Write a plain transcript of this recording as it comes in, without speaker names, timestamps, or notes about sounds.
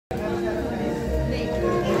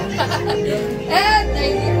And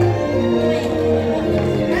thank you.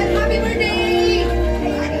 And happy birthday!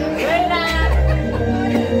 Rheina!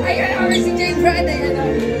 Ayan, ako si Jane Brad. Ayan,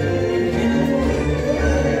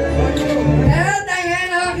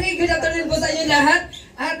 okay, good afternoon po sa inyo lahat.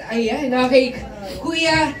 At ayan, okay,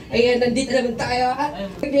 kuya, ayan, nandito naman tayo.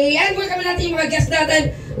 Okay, and welcome natin yung mga guests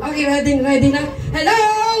natin. Okay, ready na. Hello!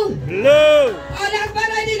 Hello! O, lahat ba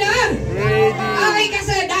ready na? Ready! Okay,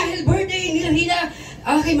 kasi dahil birthday ni Rheina,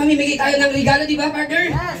 okay, mamimigay tayo ng regalo, di ba,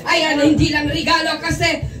 partner? Ayan, hindi lang regalo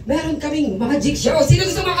kasi meron kaming magic show. Sino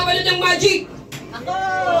gusto makapanood ng magic? Ako!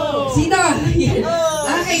 Sino?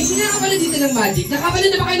 Okay, sino nakapanood dito ng magic?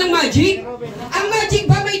 Nakapanood na ba kayo ng magic? Ang magic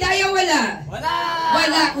ba may daya? Wala? Wala!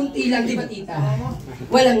 Wala, kunti lang, di ba tita?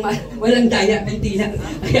 Walang daya, kunti lang.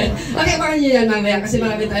 Ayan. Okay, baka nyo yan mamaya kasi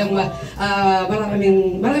marami tayong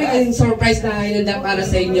maraming kayong surprise na hinanda para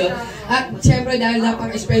sa inyo. At syempre dahil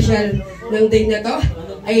napaka-special ng day na to,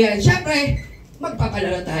 ayan, syempre,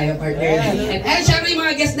 magpapalaro tayo, partner. And syempre yung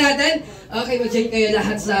mga guests natin, okay, mag-join kayo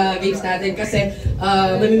lahat sa games natin kasi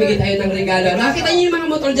mamimigay tayo ng regalo. Nakita niyo yung mga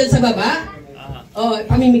motor dyan sa baba? Oh,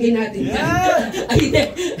 pamimigay natin.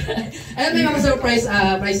 Ayan, may mga surprise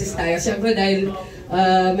prizes tayo. Siyempre dahil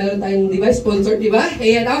meron tayong, di ba, sponsor, di ba?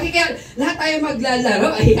 Ayan, okay, kaya lahat tayo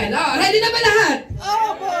maglalaro. Ayan, oh, ready na ba lahat?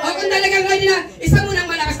 Opo! O kung talagang ready na, isa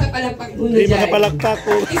munang malakas na palakpak muna dyan. Hindi makapalakpak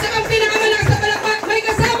ko. Isa kang pinakamalakas na palakpak, may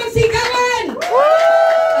kasamang sigawan!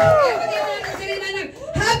 Okay, pagyan natin si Rheina ng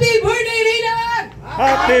Happy Birthday, Rheina!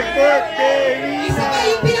 Happy birthday! Isa pa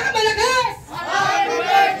yung pinakamalakas! Happy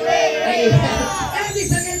birthday! Ayan.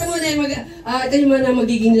 Ito yung mga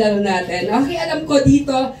magiging laro natin. Okay, alam ko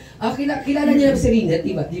dito, kilala niyo na si Rheina,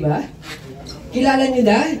 di ba? Kilala niyo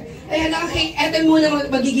na? Ayan, okay, ito muna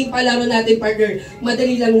magiging palaro natin, partner.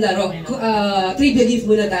 Madali lang laro. Trivia games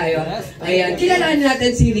muna tayo. Ayan, kilalanin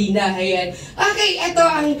natin si Rheina. Ayan. Okay, ito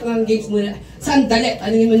ang games muna. Sandali,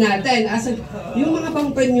 tanungin mo natin. Yung mga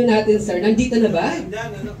pang-premyo natin, sir, nandito na ba?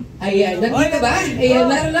 Ayan, nandito ba? Ayan,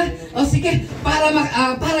 meron na. O sige,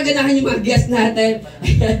 para ganahan yung mga guests natin.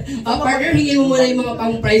 Ayan. Partner, hingin mo muna yung mga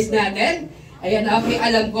pang-prize natin. Ayan, okay,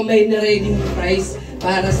 alam ko may na-ready prize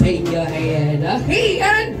para sa inyo. Ayan, okay,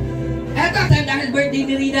 yan. Eto, dahil birthday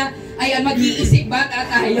ni Rheina, ayan, mag-iisip bata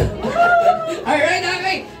tayo. Alright,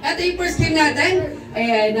 okay. Ito yung first game natin.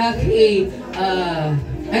 Ayan, okay.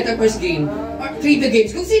 Ito first game. Trivia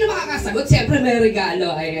games. Kung sino makakasagot, siyempre may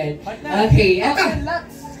regalo. Ayan. Okay, eto.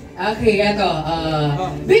 Okay, eto.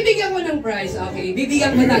 Bibigyan ko ng prize. Okay,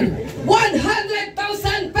 bibigyan ko ng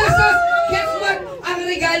 100,000 pesos. Guess what? Ang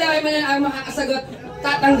regalo ay ang makakasagot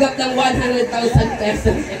tatanggap ng 100,000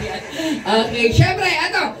 pesos. Okay, syempre,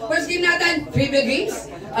 eto. First game natin, trivia games.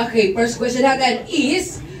 Okay, first question natin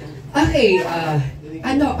is, okay,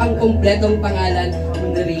 ano ang kumpletong pangalan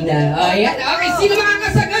ng Rheina? Ayan, okay, sino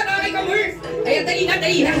makakasagot? Okay, come here. Ayan, dali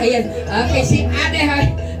na. Ayan, okay, si ate, ha.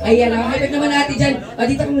 Ayan, okay, pwede naman natin dyan.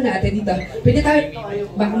 Dito ka muna ate, dito. Pwede tayo,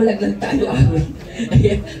 baka malaglag tayo.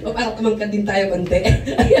 Ayan, para tumangkad din tayo konti.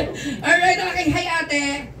 Ayan, alright, okay, hi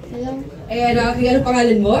ate. Hello. Ayan, okay, ano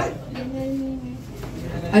pangalan mo?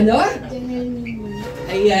 Ano?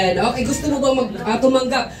 Ayan, okay, gusto mo ba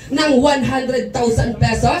tumanggap ng 100,000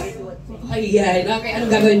 pesos? Ayan, okay,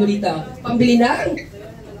 anong gagawin mo dito? Pambili ng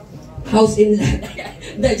house in land.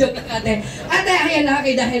 Joke lang ate. Ate, ayan,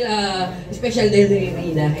 okay, dahil special day ni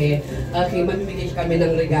Rheina, okay, mamimigay kami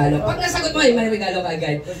ng regalo. Pag nasagot mo, may regalo ka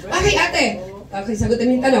agad. Okay, ate, okay, sagutin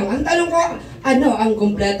mo yung tanong. Ang tanong ko, ano ang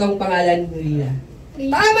kumpletong pangalan ni Rheina?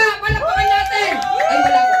 Tama! Palakpakan natin! Ay,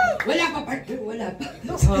 wala pa, partner, wala pa.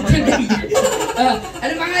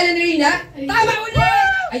 Ano pangalan ni Rheina? Tama ulit!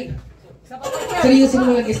 Ay, seryosin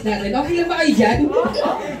mga guests natin. Okay lang ba kayo dyan?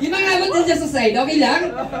 Yung mga abot din dyan sa side, okay lang?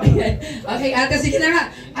 Okay, ate, sige na nga.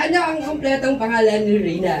 Ano ang kumpletong pangalan ni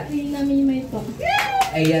Rheina? Rheina Mimay po.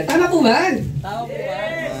 Ayan, tama po ba? Tama po ba?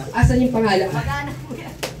 Asan yung pangalan?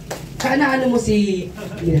 Kaano mo si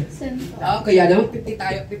Rheina? Kaya naman,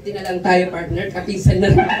 50 na lang tayo, partner. Kapinsan na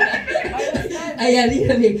lang. Ayan,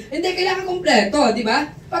 hindi, kailangan kompleto, di ba?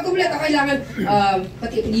 Pag kompleto, kailangan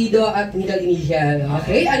pati apelyido at middle initial.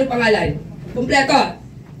 Okay? Anong pangalan? Kompleto.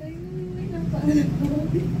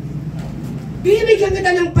 Bibigyan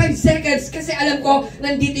kita ng 5 seconds kasi alam ko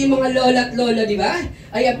nandito yung mga lola at lolo, di ba?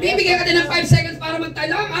 Ayan, bibigyan kita ng 5 seconds para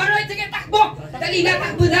magtanong. Alright, sige, takbo! Dali na,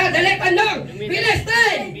 takbo na! Dali, tanong! Bilis,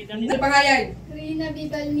 time! Ano pangalan? Rheina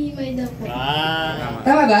Bibal Mimay daw po.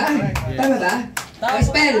 Tama ba? Tama ba?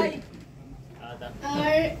 Spell!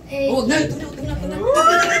 R-A... Huwag na!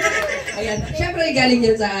 Ayan, syempre galing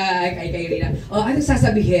yan sa kay Rheina. O, anong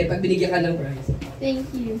sasabihin pag binigyan ka ng prize? Thank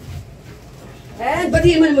you. And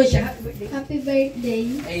batiin mo naman siya. Happy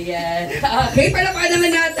birthday. Ayan. Okay, palakpakan naman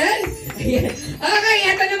natin. Ayan. Okay,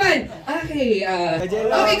 eto naman. Okay,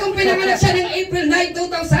 okay, kung pinanganak siya ng April 9,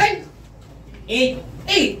 2000?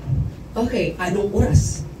 8. Okay, anong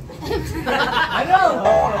oras?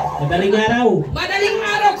 Madaling araw. Madaling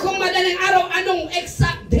araw, kung madaling araw, anong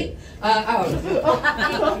exact date?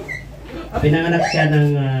 Pinanganak siya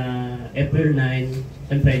ng April 9.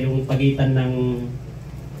 Siyempre, yung pagitan ng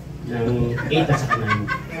 8 at saka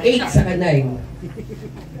 9. 8 sa 9.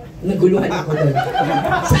 Naguluhan ako doon.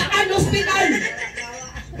 Saan ospital?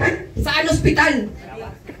 Saan ospital?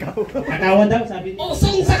 Kakawa daw, sabi niya.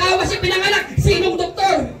 Usong sa kawa siya pinanganak. Sinong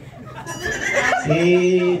doktor? Si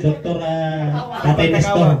Dr. Tatay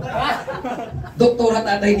Nestor. Doktora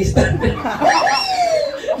Tatay Nistan.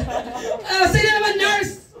 Sino naman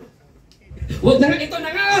nurse? Huwag na nga, ito na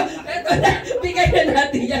nga. Ito na. Bigay na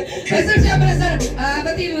natin yan. Sir, siya pala sir.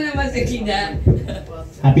 Batiin mo naman si Kina.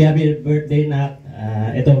 Happy birthday na.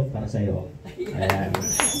 Ito para sa iyo. Ayan.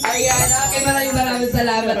 Ayan, okay, maraming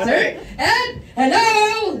salamat, sir. And, hello!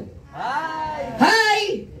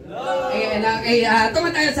 Hi! Ayan, okay,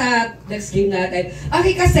 tuma tayo sa next game natin.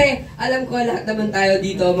 Okay, kasi, alam ko lahat naman tayo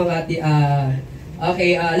dito, mga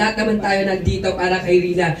okay, lahat naman tayo nandito para kay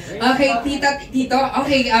Rheina. Okay, tito,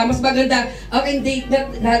 okay, mas maganda. Okay, date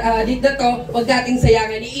na to, huwag nating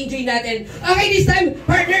sayangan, i-enjoy natin. Okay, this time,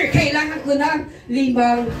 partner, kailangan ko ng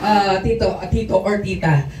 5 tito or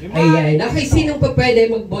tita. Ayan, okay, sinong pa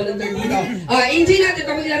pwede mag-volunteer dito? Enjoy natin,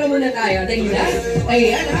 paglaro muna tayo. Dali na.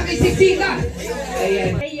 Ayan, okay, si tita.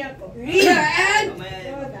 Ayan. Rheina and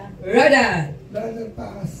Rhoda. Brother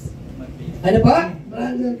Paas. Ano po?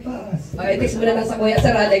 Brother Paas. Okay, text mo na lang sa kuya.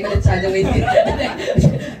 Sir, alay ko na shadow wait.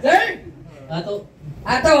 Sir? Ato.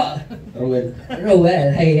 Rowell.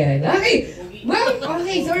 Ayan. Okay. Ma'am,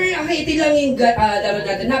 okay, sorry. Okay, ito lang yung laro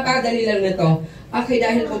natin. Napakadali lang na to. Okay,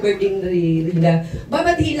 dahil po birthday ni Rheina,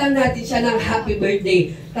 babatiin lang natin siya ng happy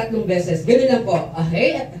birthday 3 beses. Ganun lang po.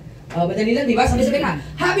 Okay? Madali lang, di ba? Sabi-sabi na.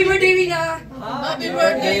 Happy birthday, Rheina! Happy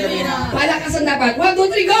birthday, Rheina! Palakasan dapat. 1,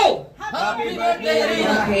 2, 3, go! Happy birthday,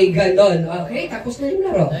 Rheina! Okay, ganon. Okay, tapos na yung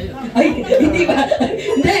laro. Ay, hindi ba?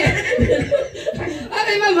 Hindi.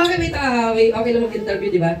 Okay, ma'am. Okay, okay lang mag-interview,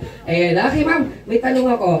 di ba? Ayan. Okay, ma'am. May tanong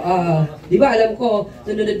ako. Di ba, alam ko,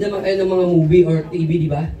 nanonood naman kayo ng mga movie or TV, di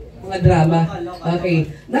ba? Mga drama. Okay.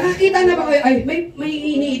 Nakakita na ba kayo? Ay, may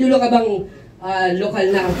iniidolo ka bang lokal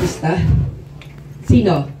na artista?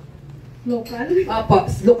 Sino? Local?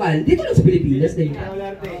 Lokal. Dito lang sa Pilipinas.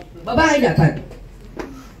 Babae dapat.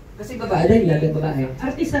 Kasi babae, dahil natin babae.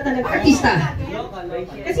 Artista talaga. Artista!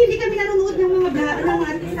 Kasi hindi kami nanonood ng mga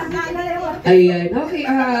artista. Ayan, okay,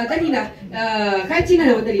 dali na. Kahit sino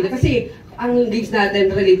naman dali na. Kasi ang games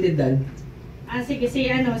natin related doon. Sige, si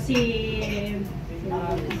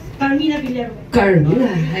Carmina Villero.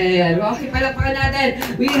 Carmina. Ayan, okay, palakpakan natin.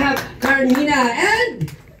 We have Carmina and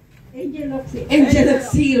Angel Oxy. Angel of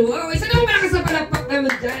Zero. Wow, isa naman malakas na palakpak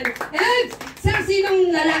naman dyan. And sir,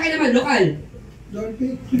 sinong lalaki naman? Lokal?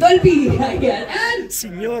 Dolby. Ayan. And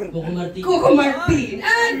Senyor. Coco Martin.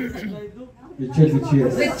 And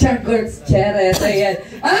Richard Gutierrez. Ayan.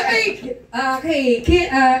 Okay.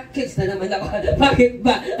 Kids na naman ako. Bakit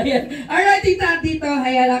ba? Ayan. Alright, dito.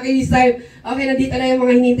 Ayan, okay, this time. Okay, nandito na yung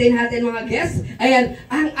mga hinintay natin, mga guests. Ayan,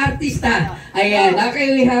 ang artista. Ayan. Okay,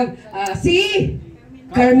 we have si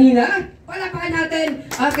Carmina. Palakpakan natin.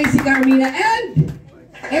 Okay, si Carmina and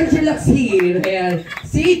Angela here. Ayan.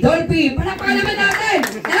 Si Dolby. Palakpakan naman natin.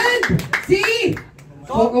 And si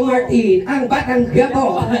Coco Martin, ang batang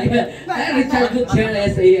gato. Ayan. Richard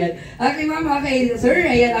Gutierrez. Ayan. Okay, ma'am. Okay, sir.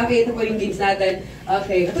 Ayan. Okay, ito po yung games natin.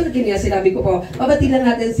 Okay. Katulad din niya, sinabi ko po, babatilan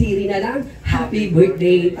natin si Rheina ng happy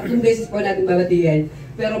birthday. 3 beses po natin babatiyan.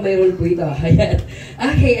 Pero mayroon po ito. Ayan.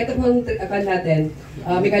 Okay, ito po ang natin.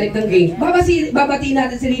 Mechanic ng game. Babatiin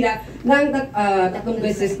natin si Rheina ng 3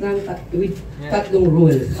 beses ng with 3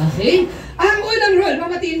 rule. Okay? Ang unang rule,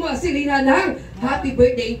 babatiin mo si Rheina ng happy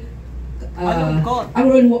birthday. Ang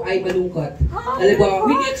rule mo ay malungkot. Alam mo,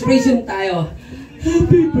 with expression tayo.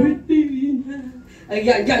 Happy birthday, Rheina.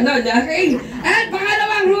 Ayan, gano'n. Okay? At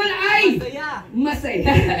pangalawang rule ay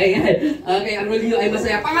masaya. Ayan. Okay, ang rule nyo ay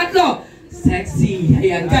masaya. Pangatlo, sexy.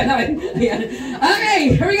 Ayan, gano'n. Ayan.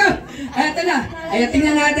 Okay, here we go. Eto na. Ayan,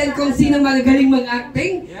 tingnan natin kung sino magagaling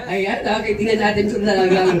mag-acting. Ayan, okay, tingnan natin kung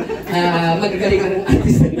talagang magagaling ang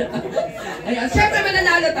artist. Ayan, syempre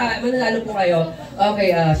mananalo po kayo.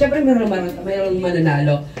 Okay, syempre mayroon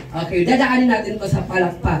mananalo. Okay, dadaanin natin to sa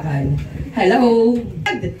palakpakan. Hello!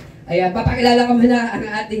 Ayan, papakilala ko muna ang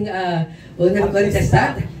ating unang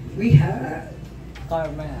contestant. We have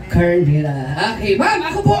Carmela. Okay, ma'am,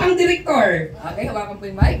 ako po ang director. Okay, hawakan po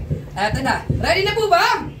yung mic. Eto na. Ready na po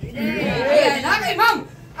ba? Ayan, okay, ma'am.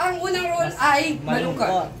 Ang unang role ay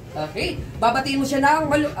malungkot. Okay, babatiin mo siya ng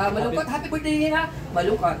malungkot. Happy birthday na.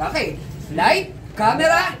 Malungkot. Okay, light,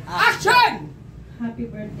 camera, action! Happy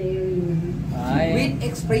birthday, Rheina. With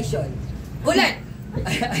expression. Ulit!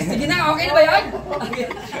 Sige na, okay na ba yan?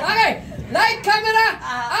 Okay, light, camera,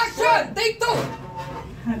 action! Take two!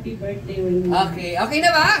 Happy birthday, Rheina. Okay, okay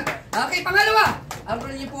na ba? Okay, pangalawa. Ang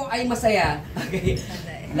role niyo po ay masaya. Okay.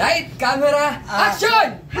 Light, camera,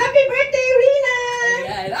 action! Happy birthday, Rheina!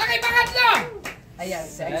 Ayan. Okay, pangatlo. Ayan,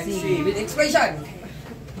 sexy. With expression.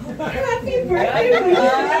 Happy birthday, Rheina!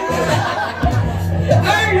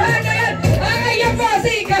 Alright, ayan. Okay, yan po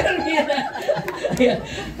si Carmela. Ayan.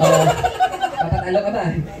 Oh, papatalo ka ba?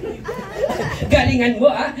 Galingan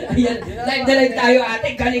mo, ah. Ayan. Live na live tayo,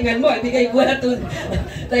 ate. Galingan mo. Ibigay ko na ito.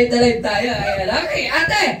 Live na live tayo. Ayan. Okay,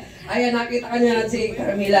 ate. Ayan, nakita ka niya si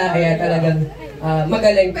Carmela. Ayan, talagang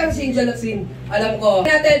magaling. Pero si Angel Locsin, alam ko.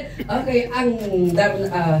 Natin, okay, ang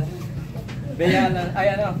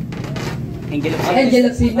Angel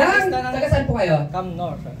Locsin. Taga saan po kayo?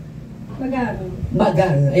 Magano?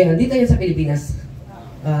 Magang. Ayan, dito yan sa Pilipinas.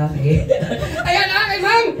 Okay. Ayan, okay,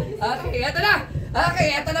 ma'am. Okay, eto na.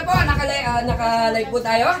 Okay, eto na po. Naka-live po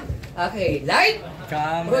tayo. Okay, light.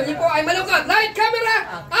 Role niyo po ay malungkot. Light,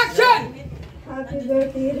 camera, action! Happy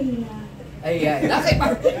birthday, Rheina. Ayan, okay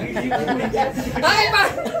pa. Okay pa.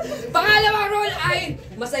 Pangalawang role ay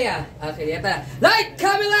masaya. Okay, eto na. Light,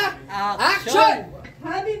 camera, action!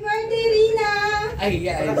 Happy birthday, Rheina!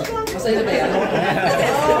 Ayan. Masaya na ba yan?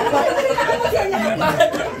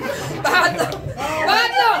 Pangatlo!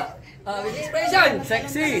 With expression.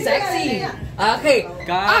 Sexy. Sexy. Okay.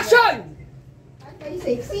 Action! Ay,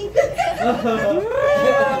 sexy.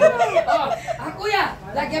 Kuya,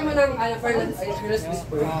 lagyan mo ng fearless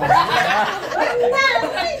whisper.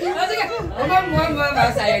 Sige.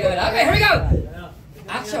 Sayang naman. Okay, here we go.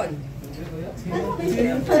 Action.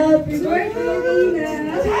 Happy birthday,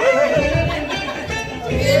 Rheina!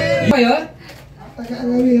 Kayo?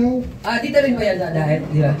 Taga-Alawihaw. Dito rin ba yan dahil,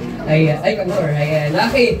 di ba? Ay, Kamsur. Ayan.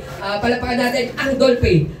 Okay. Palapakan natin ang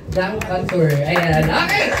Dolphy ng Kamsur. Ayan.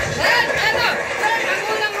 Okay. Ayan. Eto. Ang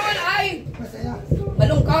unang role ay Masaya.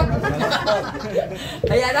 malungkot.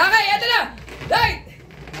 Ayan. Okay. Eto na. Light.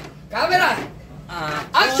 Camera.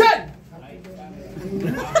 Action.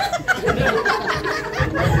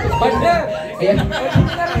 Partner! Ayan.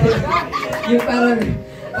 Yung parang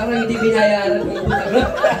hindi binayaran ng utang.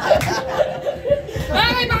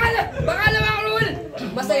 Okay, pangalawang rule.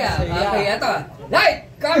 Masaya. Okay, ito. Light,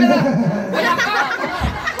 camera, wala ka.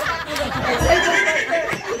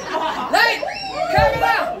 Light,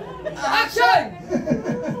 camera, action!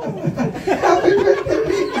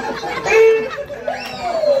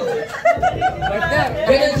 Partner,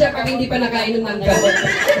 ganyan siya pag hindi pa nakainom ng gamot.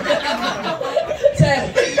 Sir,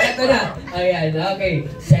 eto na. Ayan, okay.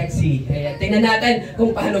 Sexy. Ayan, tingnan natin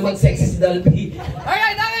kung paano mag-sexy si Dolphy.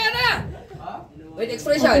 Alright, okay, ito na. With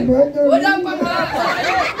expression. Wala pang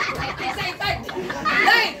excited.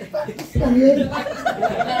 Light!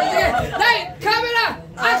 Light! Camera!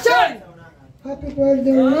 Action! Happy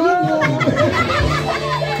birthday, Rheina.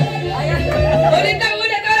 Ayan. Ulit!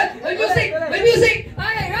 May music! May music!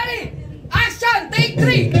 Okay, ready? Action! Take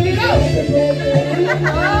 3! Go!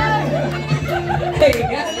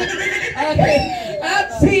 Okay.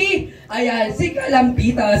 At ayan, si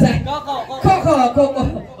Kalampito. Coco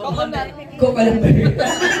Lambert.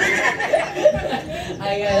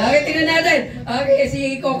 Ayan, okay, tingnan natin. Okay,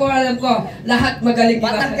 si Coco, alam ko, lahat magaling.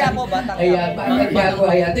 Batang Quiapo. Ayan, Batang Quiapo.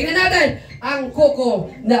 Ayan, tingnan natin ang Coco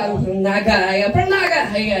ng Naga. Ayan, from Naga.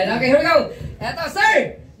 Ayan, okay, here we go. Eto,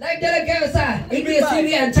 sir, live na lang kayo sa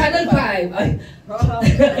ABS-CBN Channel 5. Ay,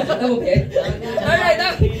 alright,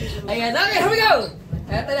 okay. Ayan, okay, here we go.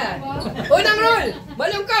 Eto na. Unang rule,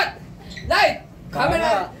 malungkot. Light,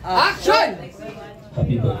 camera, action!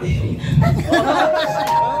 Happy birthday.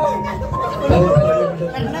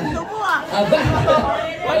 Fernando po ah! Aba!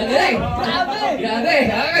 Magaling! Grabe!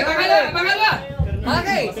 Okay, pangalawa!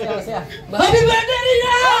 Okay! Happy birthday,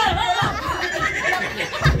 Rheina!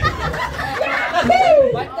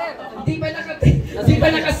 Di pa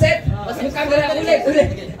nakaset? Yung camera ulit!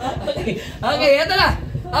 Okay, eto na!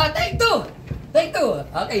 Take two!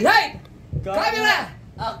 Okay, light! Camera!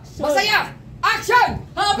 Masaya! Action!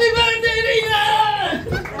 Happy birthday, Rheina!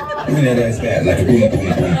 That ass bad, like a boom, boom,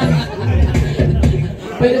 boom.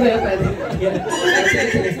 Pwede ba yun? Pwede.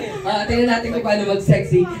 Tingnan natin kung paano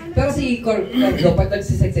mag-sexy. Pero si Cordo, pag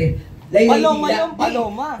nag-sexy, Laylay Paloma Dila. yung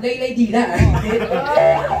paloma. Laylay Dila.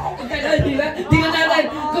 Kaya Dila, tingnan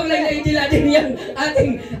natin kung Laylay Dila din yung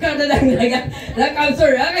ating kadalagan na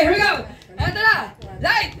counselor. Okay, here we go. Eto na.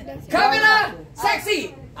 Light, camera,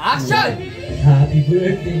 sexy, action! Happy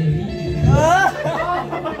birthday, Rheina.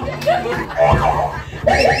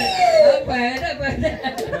 Pwede.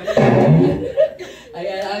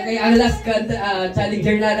 Ayan, okay, ang last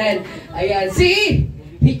challenger natin. Ayan, si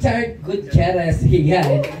Richard Gutierrez.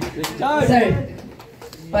 Ayan. Sir,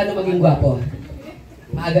 paano maging gwapo?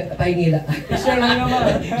 Maaga, pahingila. Siya lang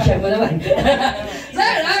naman. Siya mo naman.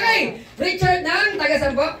 Sir, okay! Richard ng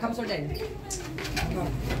taga-Sampo, Kamsur din.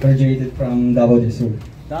 Graduated from Davao del Sur.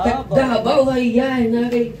 Davao, ayan.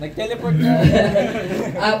 Okay. Nag-teleport na.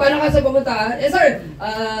 Paano ka sa pumunta? Sir,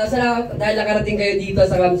 salamat dahil nakarating kayo dito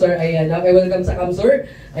sa Kamsur. Ayan, okay, welcome sa Kamsur.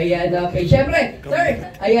 Ayan, okay. Syempre, sir,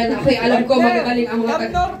 ayan, okay, alam ko magagaling ang mga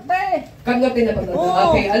Norte! Kamnorte na pa.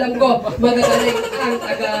 Okay, alam ko magagaling ang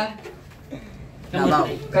taga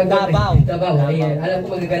Davao. Ayan, alam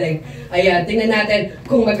ko magagaling. Ayan, tingnan natin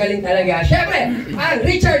kung magaling talaga. Syempre, ang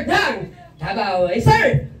Richard ng Davao.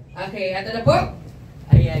 Sir, okay, ito na po.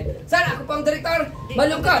 Ayan. Sir, ako po ang direktor.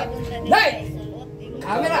 Malungkot. Light!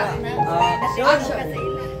 Camera! Action!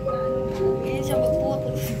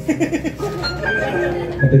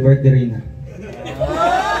 Happy birthday, Rheina.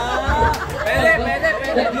 Pwede.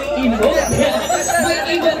 Emote. May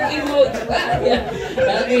emote.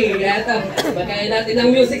 Okay, eto. Bakayan natin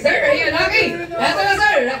ng music, sir. Ayan, okay. Eto na,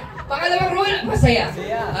 sir. Pangalawang rule, masaya.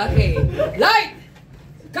 Okay. Light!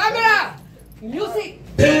 Camera! Music!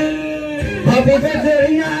 Happy birthday,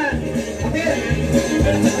 Rheina!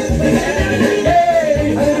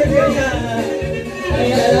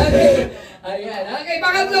 Ayan, okay.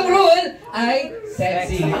 Pangatlong rule ay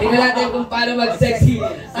sexy. Tingnan natin kung paano mag-sexy.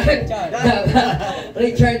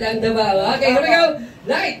 Richard ang Davao. Okay, here we go.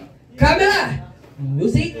 Light, camera,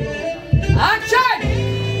 music, action!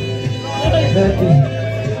 Happy birthday,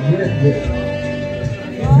 Rheina!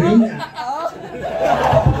 Tama!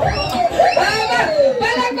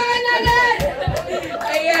 Palakpakan natin!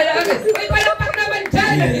 Ayan, okay. May palakpak naman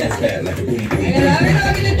dyan! Ayan, okay,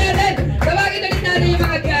 tawagin natin. Tawagin natin yung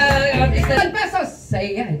mga artista. 1 pesos!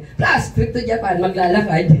 Ayan. Plus, trip to Japan,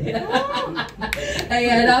 maglalakad.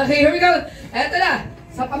 Ayan, okay, here we go. Eto na.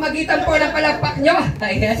 Sa pamagitan po ng palakpak nyo.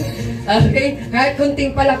 Ayan. Okay, kahit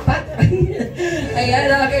kunting palakpak.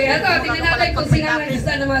 Ayan, okay. Eto, tingnan natin kung sino ang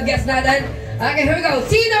artista ng mga guests natin. Okay, here we go.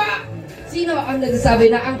 Sino ang nagsasabi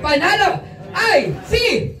na ang panalo ay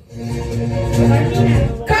si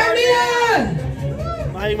Carmina!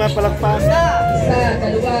 May mapalagpas. Isa,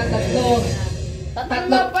 dalawa,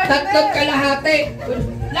 tatlong kalahati.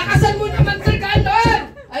 Lakasan mo naman sir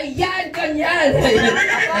doon! Ayan, ganyan! Ayan,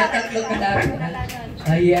 tatlong kalahati.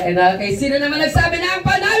 Ayan, okay. Sino naman nagsabi na ang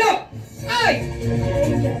panalo ay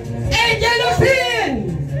Angel Lupin!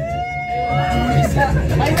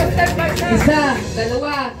 Isa,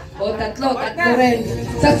 dalawa, o tatlo rin.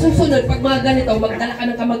 Sa susunod, pag mga ganito, magdala ka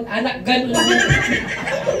ng kamag-anak, ganun.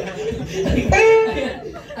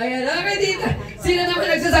 Ayan, okay dito. Sino naman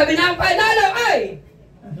nagsasabi na ang panalo ay?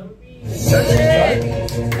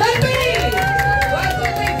 Happy! 1,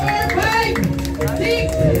 2, 3, 4, 5,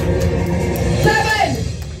 6,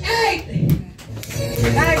 7,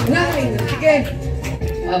 8, 9. Sige.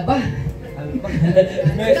 Aba.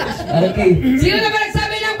 Okay. Sino naman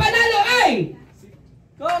nagsabi ng panalo ay?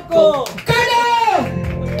 Coco! Carlo!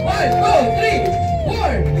 1, 2, 3,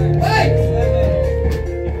 4,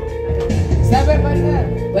 5. 7 partner.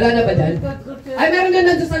 Wala na ba dyan? Ay, meron na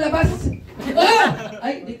nandun sa labas. Oh!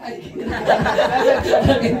 Ay, di ay.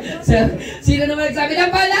 Okay. So, sino naman nagsabi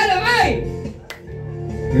ng panalo ay?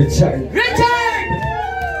 Richard. Richard!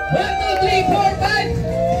 1, 2, 3,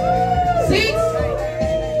 4, 5,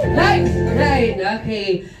 6, 9.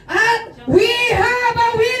 Okay. At we have a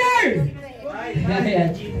winner!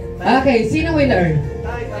 Ayan. Okay, sino winner?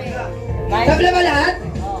 Tabla ba lahat?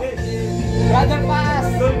 Brother Pass!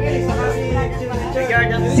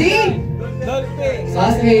 Si? Dolphy!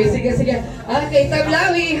 Okay, sige. Okay,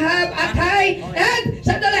 tabla, we have a tie and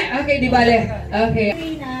sandali. Okay, di bale.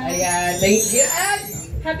 Okay. Ayan, thank you. And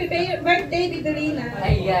Happy birthday, Tito Rheina.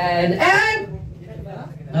 ayan, and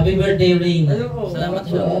Happy birthday, Rheina. Salamat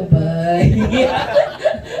po. bye-bye.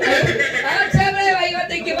 At syempre,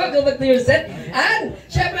 thank you po. Go back to your set. And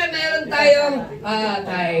syempre, meron tayong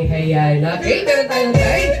tie. Ayan, okay, meron tayong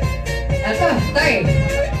tie. Ito, tie.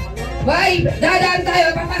 Bye! Dadaan tayo.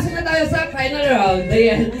 Papasok na tayo sa final round.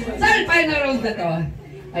 Ayan. Saan final round na to?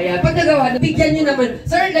 Ayan, pag nagawa, nabigyan nyo naman.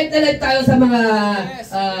 Sir, live na live tayo sa mga,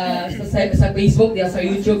 sa Facebook, sa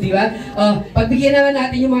YouTube, di ba? Pagbigyan naman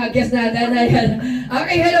natin yung mga guests natin. Ayan.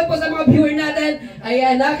 Okay, hello po sa mga viewer natin.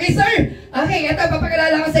 Ayan, okay sir. Okay, ito,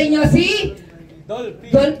 papakilala ko sa inyo si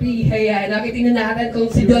Dolphy. Ayan, tingnan natin kung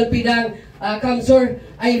si Dolphy ng Kamsur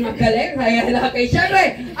ay magaling. Ayan, okay,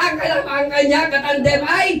 syempre, ang kanya katandem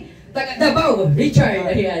ay taga Davao, Richard.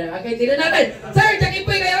 Ayan, okay, tingnan natin. Sir, checkin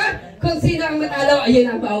po kayo kung sino ang matalo. Ayun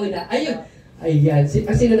ang mauna. Ayun. Ayan,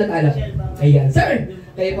 sino natalo? Ayan, sir,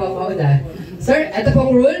 kayo po ang mauna. Sir, ito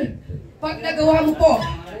pong rule. Pag nagawa mo po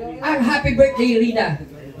ang happy birthday, Rheina.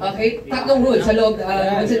 Okay? Tatlong rule sa loob,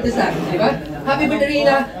 magsintisa, di ba? Happy birthday,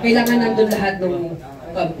 Rheina. Kailangan nandun lahat ng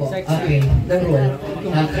kampo. Okay, ng rule.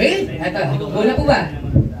 Okay? Ito, muna po ba?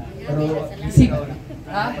 Pero, isip.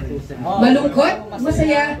 Malungkot,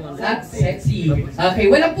 masaya, at sexy. Okay,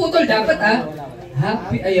 walang putol dapat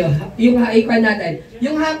happy, yung haikwan natin.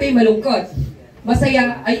 Yung happy, malungkot.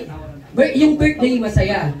 Masaya, yung birthday,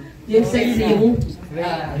 masaya. Yung sexy, yung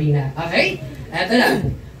Rheina. Okay? Eto na.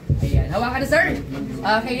 Ayan, hawakan na sir.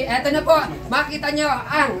 Okay, eto na po. Makita nyo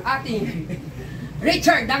ang ating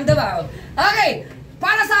Richard ng Davao. Okay,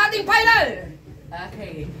 para sa ating final.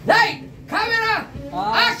 Okay, light, camera,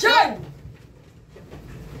 action!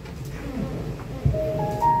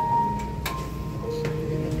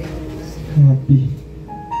 Happy.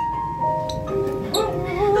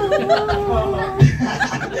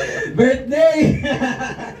 Birthday!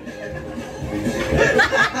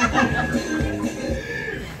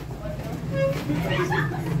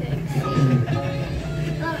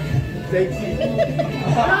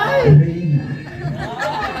 Rheina.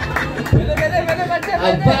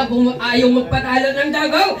 Aba, kung ayaw magpatalo ng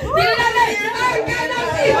Davao, tingnan natin ang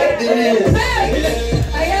penalty!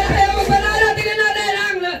 Ayan, ayaw magpatalo, tingnan natin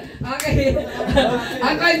ang... Okay,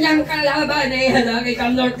 ang kanyang kalaban, ayan, okay,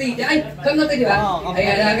 Cam Norte. Ay, Cam Norte, di ba?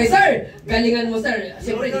 Ayan, okay, sir, galingan mo, sir.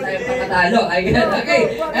 Siyempre, hindi tayo pakatalo. Ayan, okay.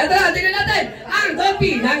 Eto na, tingnan natin ang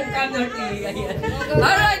Dolphy ng Cam Norte. Ayan.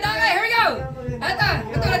 Alright, okay, here we go! Eto,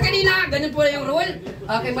 katulad kanina, ganun po na yung rule.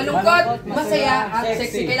 Okay, malungkot, masaya, at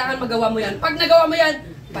sexy. Kailangan magawa mo yan. Pag nagawa mo yan,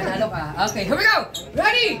 panalo ka. Okay, here we go!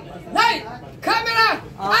 Ready, light, camera,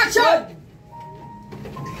 action!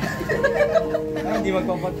 Hindi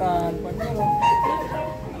magpapatan.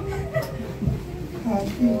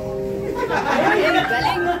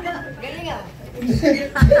 Galing ah.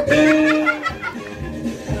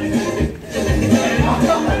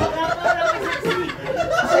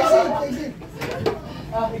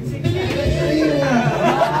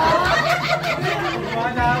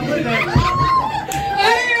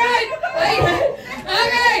 Alright!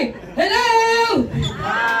 Okay! Hello!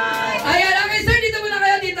 Ayan, okay sir, dito muna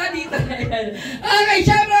kayo, dito. Ayan. Okay,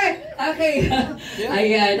 syempre! Okay.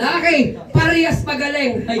 Ayan, okay. Parehas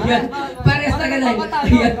magaling. Ayan, parehas magaling.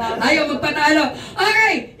 Ayan, ayaw magpatalo.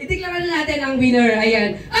 Okay, itiklaran na natin ang winner.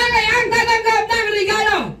 Ayan. Okay, ang tatanggap ng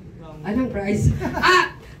regalo. Anong prize?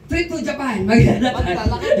 Trip to Japan. Maglalakad.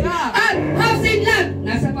 At housing lang.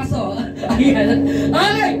 Nasa paso. Ayan.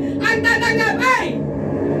 Okay, ang tatanggap ay...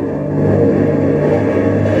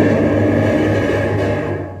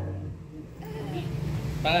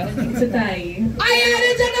 Ayan,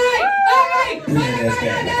 it's a night! Okay!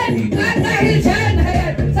 Palakpakan natin! At dahil dyan,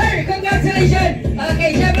 ayan, sir, congratulations!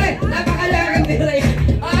 Okay, syempre, napakalaking nila yan.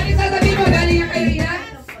 Ano sasabihin mo? Galing yan kay Rheina?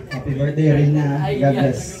 Happy birthday, Rheina. God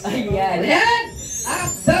bless. Ayan, ayan!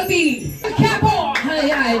 Dolphy! Quiapo!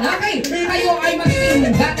 Ayan, okay! Kayo ay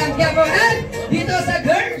maging batang Quiapo. And dito sa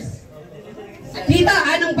girls, tita,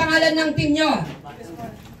 anong pangalan ng team nyo?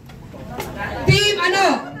 Team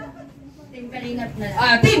ano? Kalingap na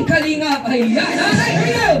lang. Team Kalingap. Ayan. Okay, here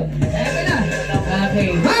we go. Eto na.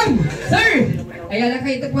 Okay. Ma'am, sir. Ayan,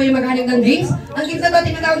 okay, ito po yung maghanap ng games. Ang games na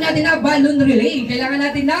ito, tinatawag natin na balloon relay. Kailangan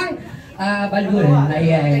natin ng balloon.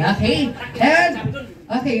 Ayan, okay. And,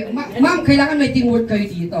 okay, ma'am, kailangan may teamwork kayo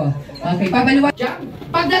dito. Okay, pabaliwan. Jump.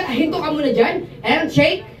 Hinto ka muna dyan. And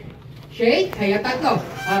shake. Shake. Kaya tatlo.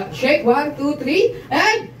 Shake. 1, 2, 3.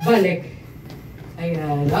 And balik.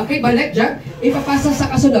 Ayan. Okay, balik. Jump. Ipapasa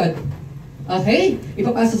sa kasunod. Okay?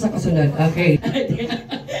 Ipapasa sa kasunod. Okay.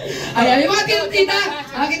 Ayan, yung mga tita,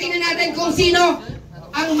 tingnan natin kung sino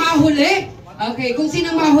ang mahuli. Okay, kung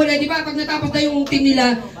sino ang mahuli, di ba? Pag natapos na yung team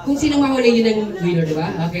nila, kung sino ang mahuli, yun ang winner, di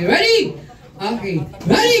ba? Okay, ready? Okay.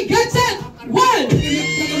 Ready, get set! 1!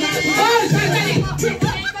 Oh, sandali!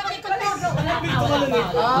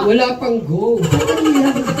 Wala pang go.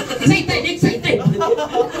 Excited, excited!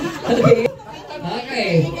 Okay.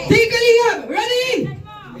 Okay. Team Kalingap, ready?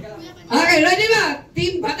 Okay, ready ba?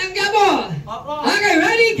 Team Batang Quiapo. Okay,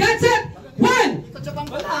 ready, get set, 1!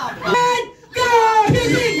 And go!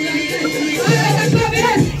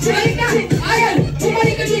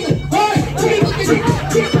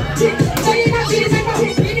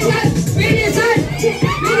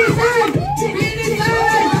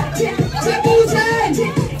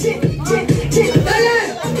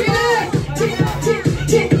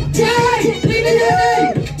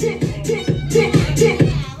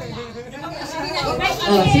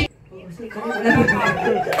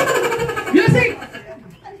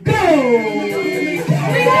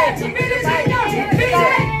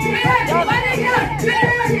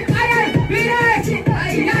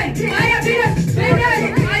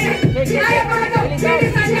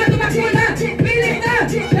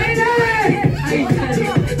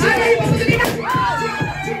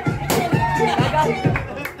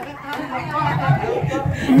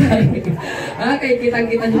 Okay,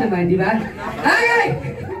 kitang-kita nyo naman, di ba? Okay!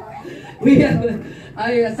 We have,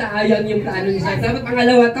 ay, sayang yung plano niya siya. Dapat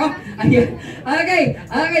pangalawa to. Ayan. Okay,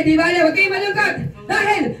 okay, di ba? Huwag kayong malungkot.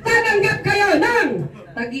 Dahil tatanggap kayo ng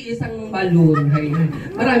tagi-isang balloon. Ayan.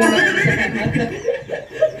 Marami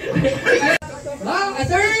wow,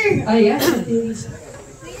 sir! Ayan.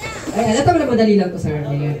 Ayan, ito na madali lang to, sir.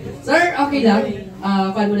 Ayan. Sir, okay lang.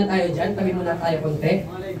 Kuhan muna tayo dyan. Tabi muna tayo konti.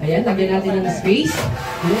 Ayan, lagyan natin ng space.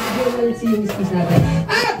 Ayan, lagyan natin yung space natin.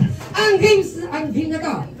 At ang game na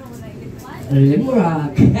to.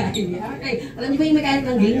 Lemurag. Okay. Alam niyo ba yung mechanic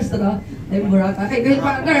ng games na to? Lemurag. Okay, kahit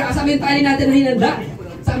partner, asamin tayo natin na hinanda.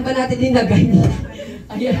 Saan ba natin dinagay?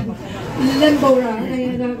 Ayan. Lemurag.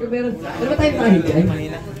 Ayan, meron. Ano ba tayo tayo?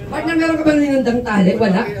 Partner, meron ka ba hinandang tali?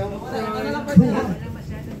 Wala. Wala.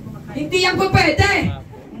 Hindi yan po pwede!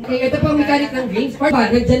 Okay, ito po ang mechanic ng games.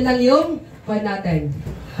 Nandyan lang yung pan natin.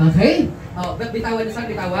 Okay? Oh, bitawan na sa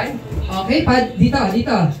bitawan. Okay, dito.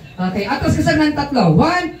 Okay, atas ka sa ng tatlo.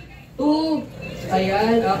 1, 2,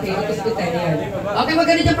 ayan. Okay, atas ka 10. Ayan. Okay,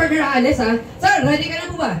 maganda dyan partner Alice ha. Sir, ready ka na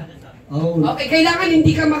po ba? Oh. Okay, kailangan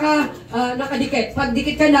hindi ka nakadikit. Pag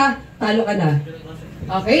dikit ka na, talo ka na.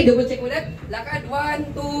 Okay, double check ulit. Lakad,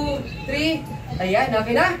 1, 2, 3. Ayan,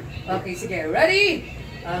 okay na? Okay, sige. Ready?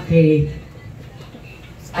 Okay.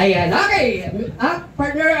 Ayan, okay.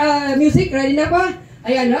 Partner music, ready na po?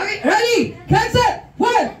 Ayan, okay. Ready? Get set! 1,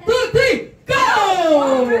 2, 3, go!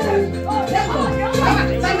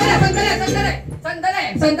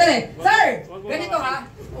 Sandali. Sir, ganito ha.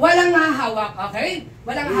 Walang hahawak, okay?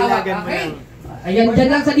 Walang hawak, okay? Ayan, dyan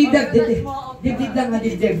lang sa dibdib. Dibdib lang ha,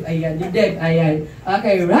 dibdib. Ayan, dibdib. Ayan.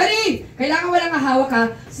 Okay, ready? Kailangan walang hahawak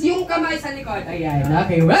ha. Yung kamay sa likod. Ayan,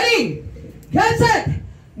 okay. Ready? Get set!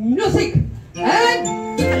 Music! And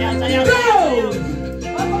go!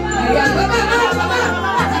 Ayan, baba!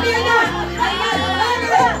 Sabihan na!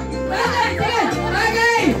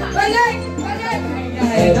 Okay! Balik!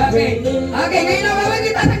 Okay, ngayon naman, huwag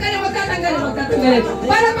tatanggalin.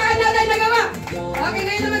 Para paano natin nagawa? Okay,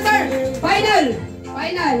 ngayon naman, sir. Final.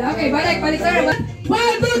 Okay, balik, sir. 1, 2,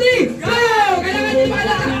 3, go! Kailangan din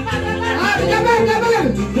pala. Gabang!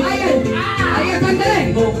 Ayan, sandali.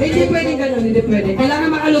 Hindi pwedeng ganun, hindi pwede. Kailangan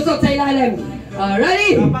makalusot sa ilalim. Ready?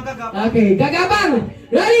 Okay, gagabang.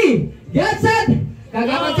 Ready? Get set!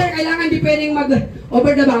 Gagabang, sir. Kailangan di pwedeng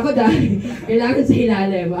mag-over the back dahil kailangan sa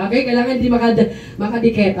ilalim. Okay, kailangan di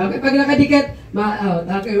makadikit. Okay, pag nakadikit, ma-out.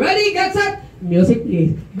 Okay, ready? Get set! Music,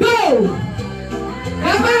 please. Go!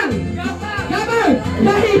 Gabang!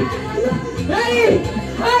 Ready?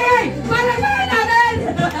 Okay, palakpakan natin!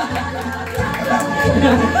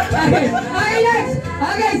 Okay, next!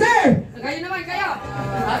 Okay, sir! Kayo naman, kayo!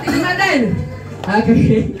 Tingnan natin!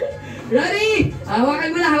 Okay. Ready? Hawakan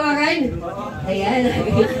mo na, hawakan! Ayan,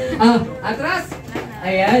 okay. Atras!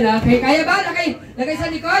 Ayan, okay. Kaya ba? Lagay sa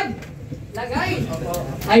likod? Lagay!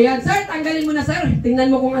 Ayan, sir! Tanggalin mo na, sir! Tingnan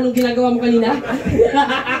mo kung anong ginagawa mo kanina.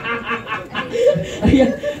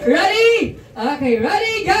 Ayan. Ready? Okay,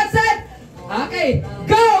 ready? Get set! Okay,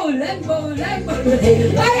 go! Lembo! Ayan na!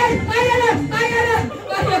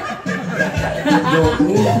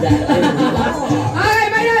 Okay,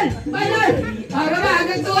 final! Gaba,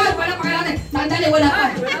 hanggang tuhod, wala pa natin. Sandali, wala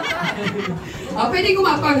pa. Pwede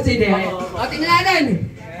gumapang si Dea. Tingnan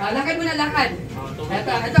natin. Lakad mo na, lakad.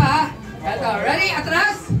 Ito ha. Ito, ready?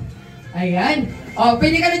 Atras? Ayan.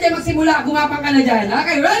 Pwede ka na dyan magsimula. Gumapang ka na dyan.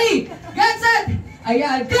 Okay, ready? Get set!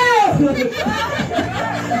 Ayan, go!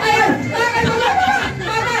 Ayan! Okay, mama!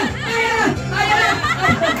 Ayan na!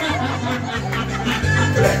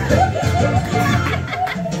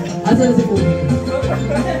 Asa na si Pugi?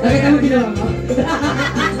 Nakita mo ginawa mo?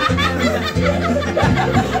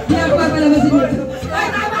 Hindi ako papalabasin dito. Ay,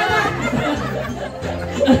 tama na!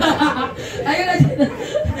 Ayun na dyan.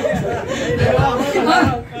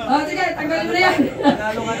 Sige, tanggalin mo na yan.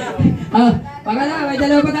 Pangalawa, may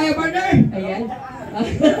dalawa pa tayo, partner. Ayan.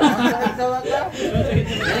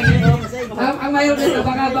 Ang mayroon nito,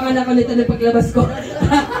 baka abangan ako nito ng paglabas ko.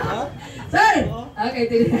 Sir! Okay,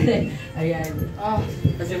 tingnan natin. Ayan.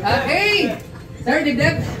 Okay! Sir,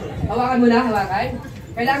 dibdib. Hawakan mo na, hawakan.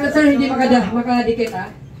 Kailangan, sir, hindi makadikit, ha?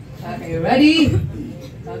 Okay, ready?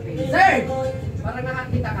 Okay, sir! Parang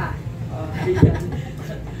nakakita ka.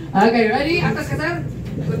 Okay, ready? Atas ka, sir?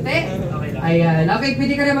 Kunti? Ayan. Okay,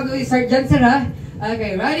 pwede ka na mag-start dyan, sir, ha?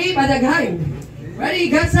 Okay, ready? Padaghan.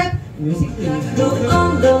 Ready? Get set? Music, please.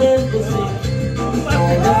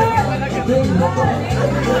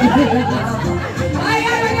 Ay,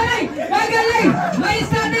 magaling! May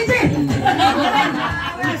strategy!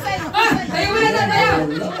 Tayo muna, sir, tayo!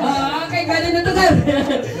 Okay, galing na to, sir.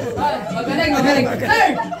 Magaling, magaling. Sir,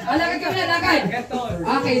 lakad kami na, lakad.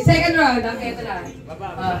 Okay, second round. Okay, ito na.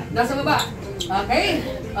 Nasa baba. Okay.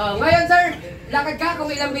 Ngayon, sir, lakad ka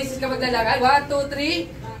kung ilang beses ka maglalakad. 1, 2, 3.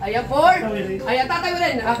 Ayan, 4. Ayan, tatayo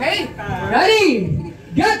rin. Okay? Ready?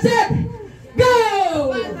 Get set! Go!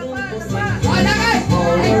 Lakad!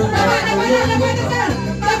 Tama na, sir!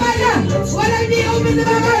 Tama na! Walang hindi umin na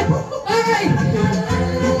lakad! Okay!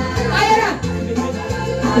 Ayan na!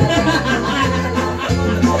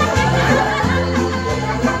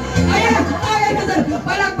 Ayan na, sir!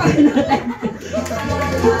 Palakpakan natin!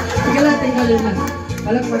 Tingnan natin,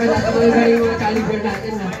 palakpakan natin mga caliber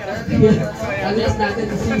natin na. Alas natin,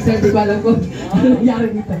 si sir, di ba alam ko ano nangyari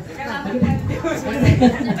dito?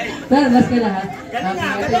 Sir, last ka na ha?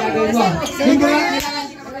 Ito yung gagawin mo.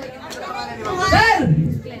 Sir!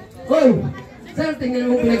 Uy! Sir, tingnan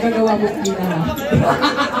mo pinagagawa mo kanina ha?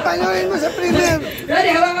 Tanyain mo sa premier. Ready,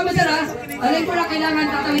 hawakan mo sir ha? Alam ko na kailangan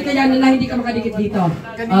tatawid ka yan na hindi ka makadikit dito.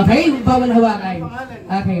 Okay? Bawal hawakan.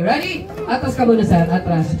 Okay, ready? Atras ka muna sir,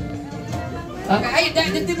 atras. Okay, ay,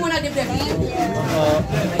 dibdib muna, dibdib.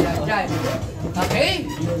 Diyan. Okay?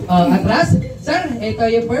 Atras. Sir, ito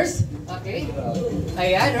yung first. Okay.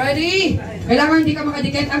 Ayan, ready? Kailangan hindi ka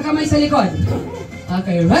makadikit ang kamay sa likod.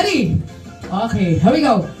 Okay, ready? Okay, here we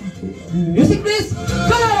go. Music please,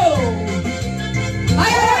 go!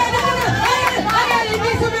 Ayan,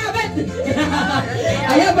 hindi sumabit!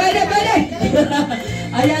 Ayan, pwede!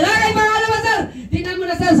 Ayan, okay, mga naman sir! Tingnan mo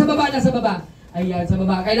na sir, sa baba. Ayan, sa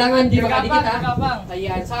baba. Kailangan hindi makadikit ha.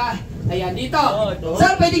 Ayan, ayan, dito.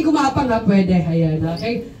 Sir, pwedeng kumapang ha? Pwede. Ayan,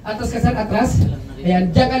 okay. Atras ka sir, atras.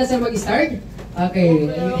 Ayan, dyan ka na sir mag-start. Okay.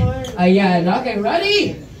 Ayan, okay.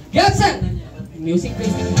 Ready? Get set! Music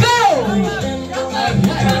please. Go! Ayan!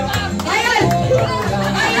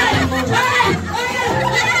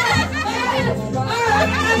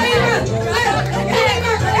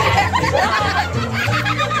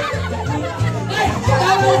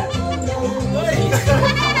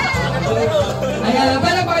 Ayan,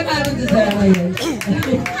 pala pa kayo natin sa ngayon.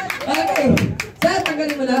 Okay. Sir,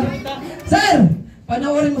 tanggalin mo na. Sir,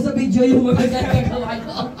 panoorin mo sa video yung mga gagagawa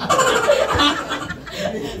ko.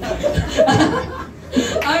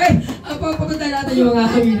 Okay, papunta natin yung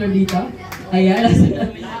mga winner dito. Ayan.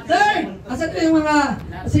 Sir, asan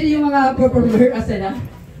yung mga performer? Asan na?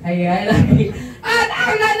 Ayan. At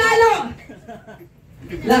ang nanalo!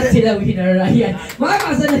 Lahat sila winner. Ayan.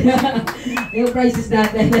 Makakasa na yung prizes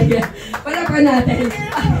natin. Ayan. Palapan natin.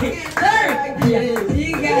 Okay. Sir! Ayan.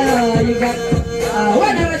 You got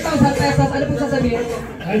 100,000 pesos. Ano po sasabihin?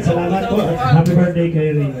 Ay, salamat po. Happy birthday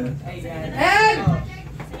kay Rheina. And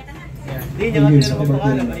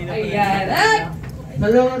ayan. And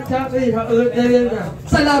Salamat, Chappy. Ulit na yan na.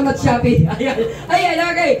 salamat, Shopee. Ayan. Ayan,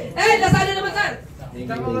 okay. And nasaan na naman, sir?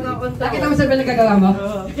 Nakita mo sir ba nagkagawa mo?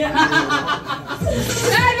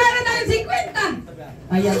 Ay, meron tayong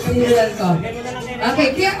 50! Ayan, pinililan ko. Okay,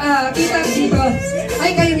 kita dito.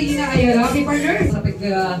 Ay, kayo Rheina, ayun. Okay, partner? Sa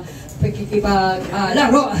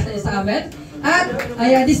pagkikipag-laro sa amin. At,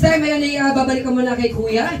 ayan, this time, ayan, babalik ko muna kay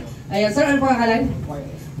Kuya. Ayan, sir, ano pangalan?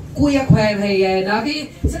 Kuya Choir, ayan.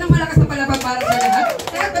 Okay, isa ng malakas na palapag para sa lahat.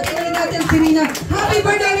 Kaya patigalan natin si Rheina. Happy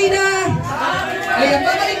birthday, Rheina! Ayan,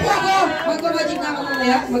 babalik po ako. Magpa-magic na ako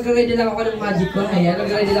mamaya. Mag-ready lang ako ng magic ko. Ayan,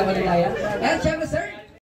 mag-ready lang ako ng laya. Ayan, syempre sir.